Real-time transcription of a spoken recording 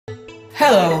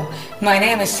Hello, my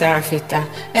name is Sarafita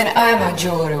and I'm a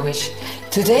jewelry witch.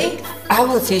 Today I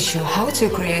will teach you how to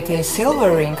create a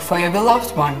silver ring for your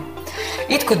beloved one.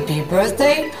 It could be a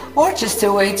birthday or just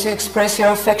a way to express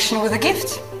your affection with a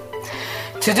gift.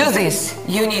 To do this,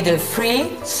 you need a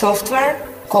free software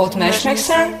called Mesh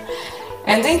Mixer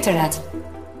and the internet.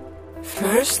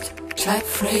 First, type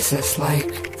phrases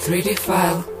like 3D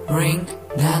file, ring,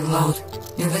 download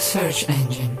in the search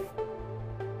engine.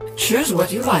 Choose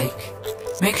what you like.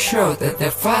 Make sure that the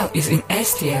file is in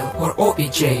STL or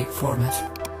OBJ format.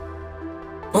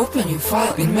 Open your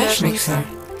file in Mesh Mixer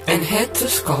and head to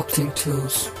Sculpting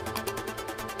Tools.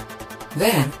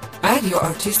 Then, add your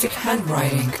artistic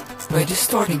handwriting by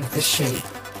distorting the shape.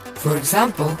 For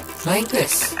example, like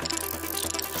this.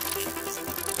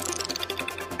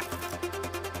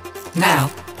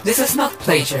 Now, this is not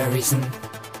plagiarism.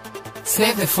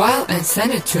 Save the file and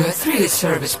send it to a 3D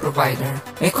service provider,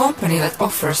 a company that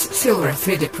offers silver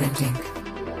 3D printing.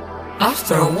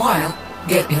 After a while,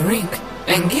 get a ring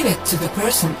and give it to the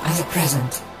person as a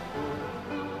present.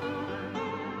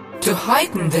 To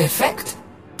heighten the effect,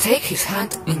 take his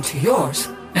hand into yours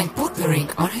and put the ring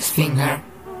on his finger.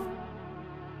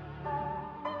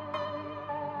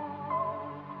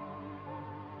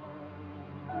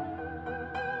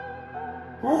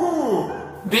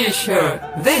 Be sure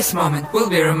this moment will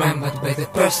be remembered by the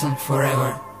person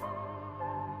forever.